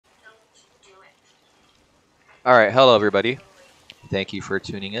Alright, hello everybody. Thank you for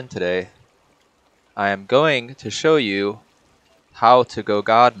tuning in today. I am going to show you how to go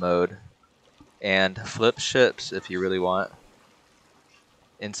God mode and flip ships if you really want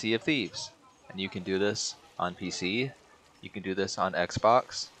in Sea of Thieves. And you can do this on PC, you can do this on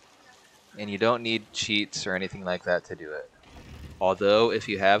Xbox, and you don't need cheats or anything like that to do it. Although if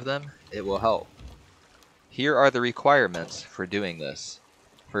you have them, it will help. Here are the requirements for doing this.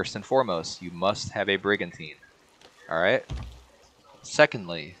 First and foremost, you must have a brigantine. Alright?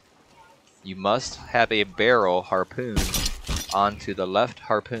 Secondly, you must have a barrel harpoon onto the left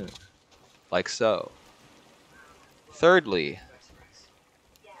harpoon, like so. Thirdly,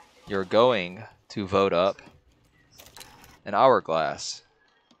 you're going to vote up an hourglass,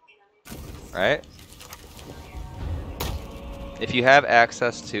 right? If you have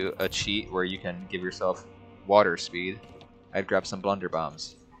access to a cheat where you can give yourself water speed, I'd grab some blunder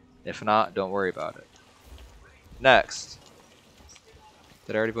bombs. If not, don't worry about it. Next,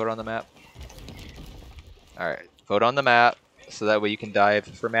 did I already vote on the map? Alright, vote on the map so that way you can dive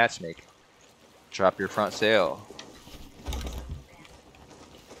for matchmaking. Drop your front sail.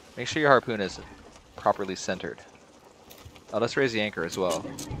 Make sure your harpoon is properly centered. Let's raise the anchor as well.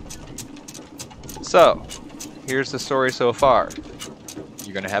 So, here's the story so far.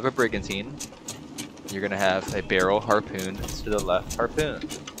 You're going to have a brigantine. You're going to have a barrel harpoon to the left harpoon.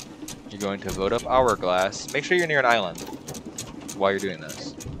 You're going to vote up hourglass. Make sure you're near an island while you're doing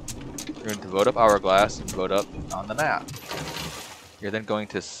this. You're going to vote up hourglass and vote up on the map. You're then going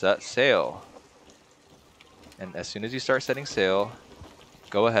to set sail. And as soon as you start setting sail,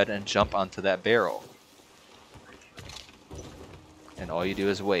 go ahead and jump onto that barrel. And all you do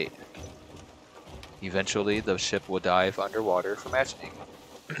is wait. Eventually, the ship will dive underwater for matchmaking.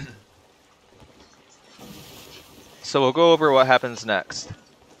 So we'll go over what happens next.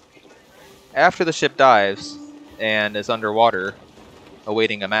 After the ship dives and is underwater,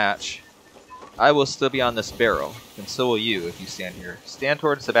 awaiting a match, I will still be on this barrel, and so will you if you stand here. Stand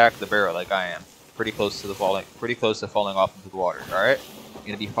towards the back of the barrel like I am, pretty close to falling off into the water. All right, you're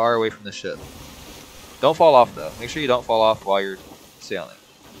gonna be far away from the ship. Don't fall off though. Make sure you don't fall off while you're sailing.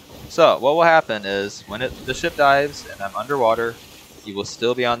 So what will happen is when the ship dives and I'm underwater, you will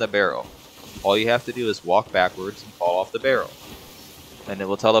still be on the barrel. All you have to do is walk backwards and fall off the barrel, and it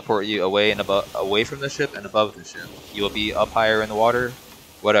will teleport you away from the ship and above the ship. You will be up higher in the water,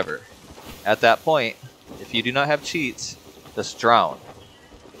 whatever. At that point, if you do not have cheats, just drown.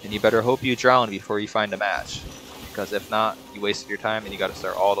 And you better hope you drown before you find a match, because if not, you wasted your time and you gotta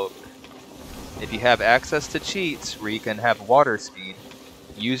start all over. If you have access to cheats where you can have water speed,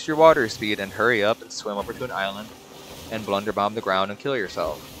 use your water speed and hurry up and swim over to an island and blunder bomb the ground and kill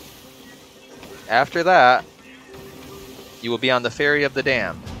yourself. After that, you will be on the ferry of the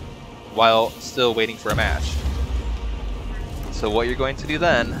damned while still waiting for a match. So what you're going to do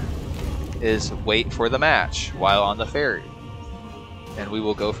then is wait for the match while on the ferry, and we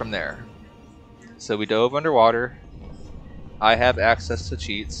will go from there. So we dove underwater. I have access to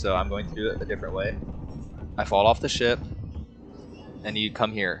cheats, so I'm going to do it a different way. I fall off the ship, and you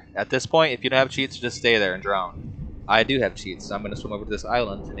come here. At this point, if you don't have cheats, just stay there and drown. I do have cheats, so I'm going to swim over to this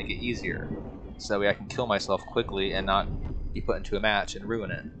island to make it easier, so that way I can kill myself quickly and not be put into a match and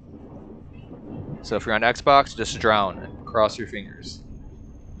ruin it. So if you're on Xbox, just drown and cross your fingers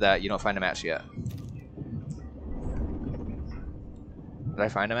that you don't find a match yet. Did I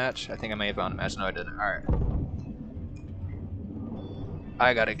find a match? I think I may have found a match. No, I didn't. Alright.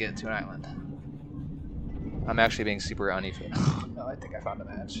 I gotta get to an island. I'm actually being super uneven. No, I think I found a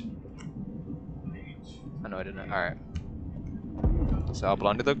match. Oh, no, I didn't. Alright. So I'll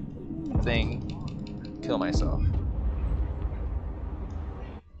blunder the thing, kill myself.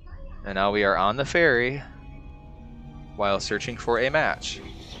 And now we are on the ferry while searching for a match.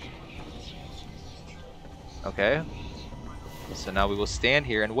 Okay? So now we will stand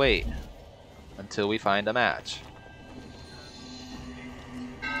here and wait until we find a match.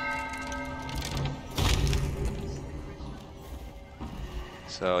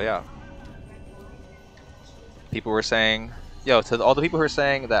 So yeah. People were saying, yo, to all the people who are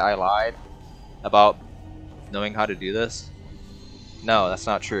saying that I lied about knowing how to do this, no, that's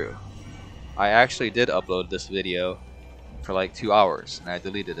not true. I actually did upload this video for like 2 hours and I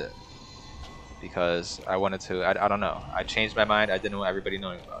deleted it because I wanted to, I don't know, I changed my mind. I didn't want everybody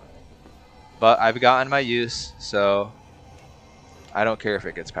knowing about it, but I've gotten my use, so I don't care if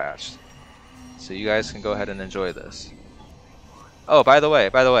it gets patched. So you guys can go ahead and enjoy this. Oh, by the way,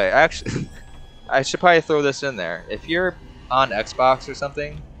 actually I should probably throw this in there. If you're on Xbox or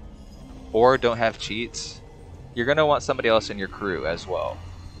something or don't have cheats, you're gonna want somebody else in your crew as well.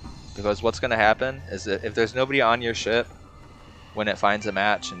 Because what's going to happen is that if there's nobody on your ship when it finds a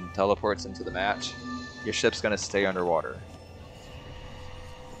match and teleports into the match, your ship's going to stay underwater.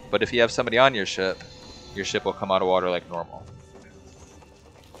 But if you have somebody on your ship will come out of water like normal.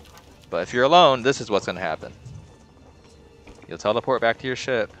 But if you're alone, this is what's going to happen. You'll teleport back to your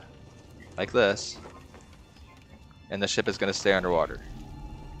ship like this, and the ship is going to stay underwater.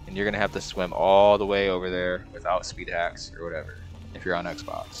 And you're going to have to swim all the way over there without speed hacks or whatever if you're on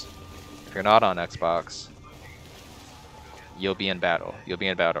Xbox. If you're not on Xbox, you'll be in battle. You'll be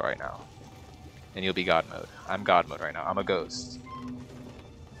in battle right now. And you'll be God mode. I'm God mode right now. I'm a ghost.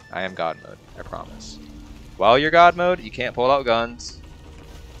 I am God mode, I promise. While you're God mode, you can't pull out guns,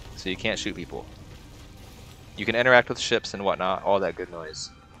 so you can't shoot people. You can interact with ships and whatnot, all that good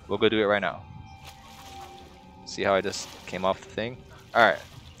noise. We'll go do it right now. See how I just came off the thing? Alright.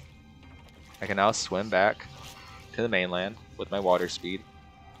 I can now swim back to the mainland with my water speed.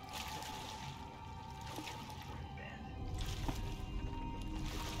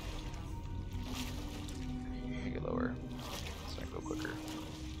 Make it lower so I can go quicker.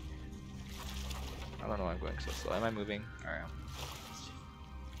 I don't know why I'm going so slow. Am I moving? Alright.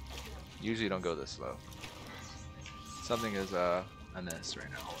 Usually don't go this slow. Something is amiss right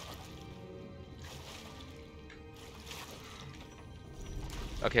now.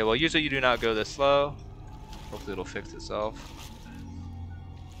 Okay, well usually you do not go this slow. Hopefully it'll fix itself.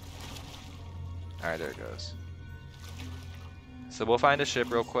 Alright, there it goes. So we'll find a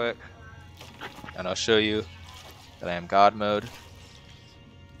ship real quick, and I'll show you that I am God mode.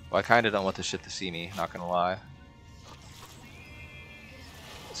 Well, I kinda don't want the ship to see me, not gonna lie.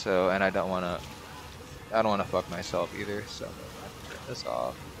 So, and I don't wanna fuck myself either, so I'm gonna turn this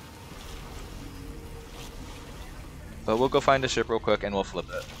off. But we'll go find a ship real quick and we'll flip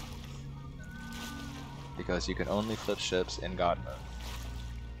it. Because you can only flip ships in God mode.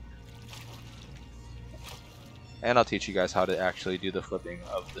 And I'll teach you guys how to actually do the flipping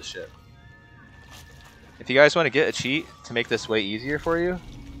of the ship. If you guys want to get a cheat to make this way easier for you,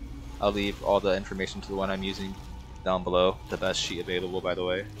 I'll leave all the information to the one I'm using down below. The best cheat available, by the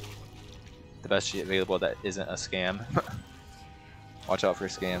way. The best cheat available that isn't a scam. Watch out for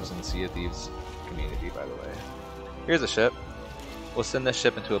scams in the Sea of Thieves community, by the way. Here's a ship. We'll send this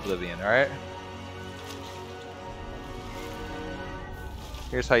ship into oblivion, alright?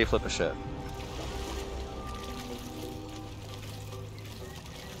 Here's how you flip a ship.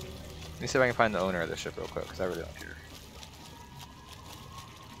 Let me see if I can find the owner of the ship real quick, because I really don't care.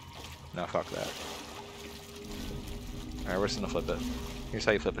 No, fuck that. Alright, we're just gonna flip it. Here's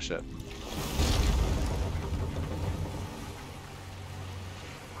how you flip a ship.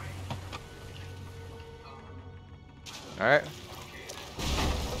 Alright.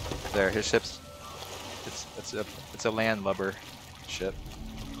 There, his ship's it's a landlubber ship.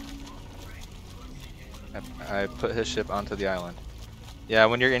 I put his ship onto the island. Yeah,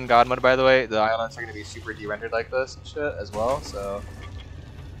 when you're in God mode, by the way, the islands are gonna be super de-rendered like this and shit as well, so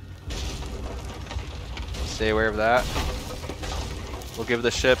stay aware of that. We'll give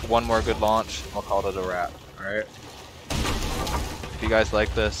the ship one more good launch and we'll call it a wrap, alright? If you guys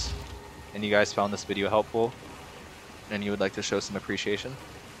like this and you guys found this video helpful and you would like to show some appreciation,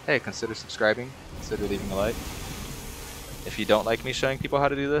 hey, consider subscribing, consider leaving a like. If you don't like me showing people how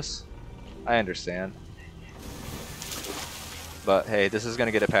to do this, I understand. But hey, this is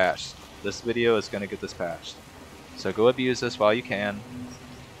gonna get it patched. This video is gonna get this patched. So go abuse this while you can,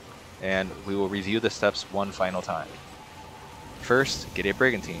 and we will review the steps one final time. First, get a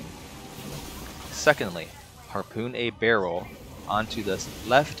brigantine. Secondly, harpoon a barrel onto the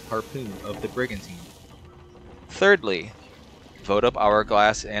left harpoon of the brigantine. Thirdly, vote up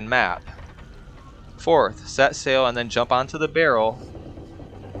hourglass and map. Fourth, set sail and then jump onto the barrel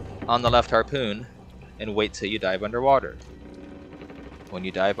on the left harpoon and wait till you dive underwater. When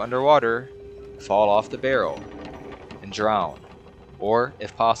you dive underwater, fall off the barrel and drown, or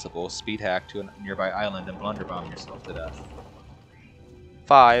if possible, speed hack to a nearby island and blunderbomb yourself to death.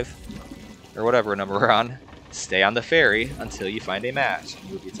 5, or whatever number we're on, stay on the ferry until you find a match and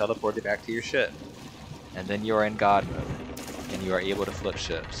you will be teleported back to your ship. And then you are in God mode and you are able to flip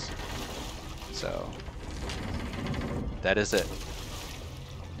ships. So that is it.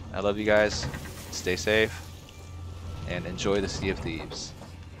 I love you guys. Stay safe and enjoy the Sea of Thieves.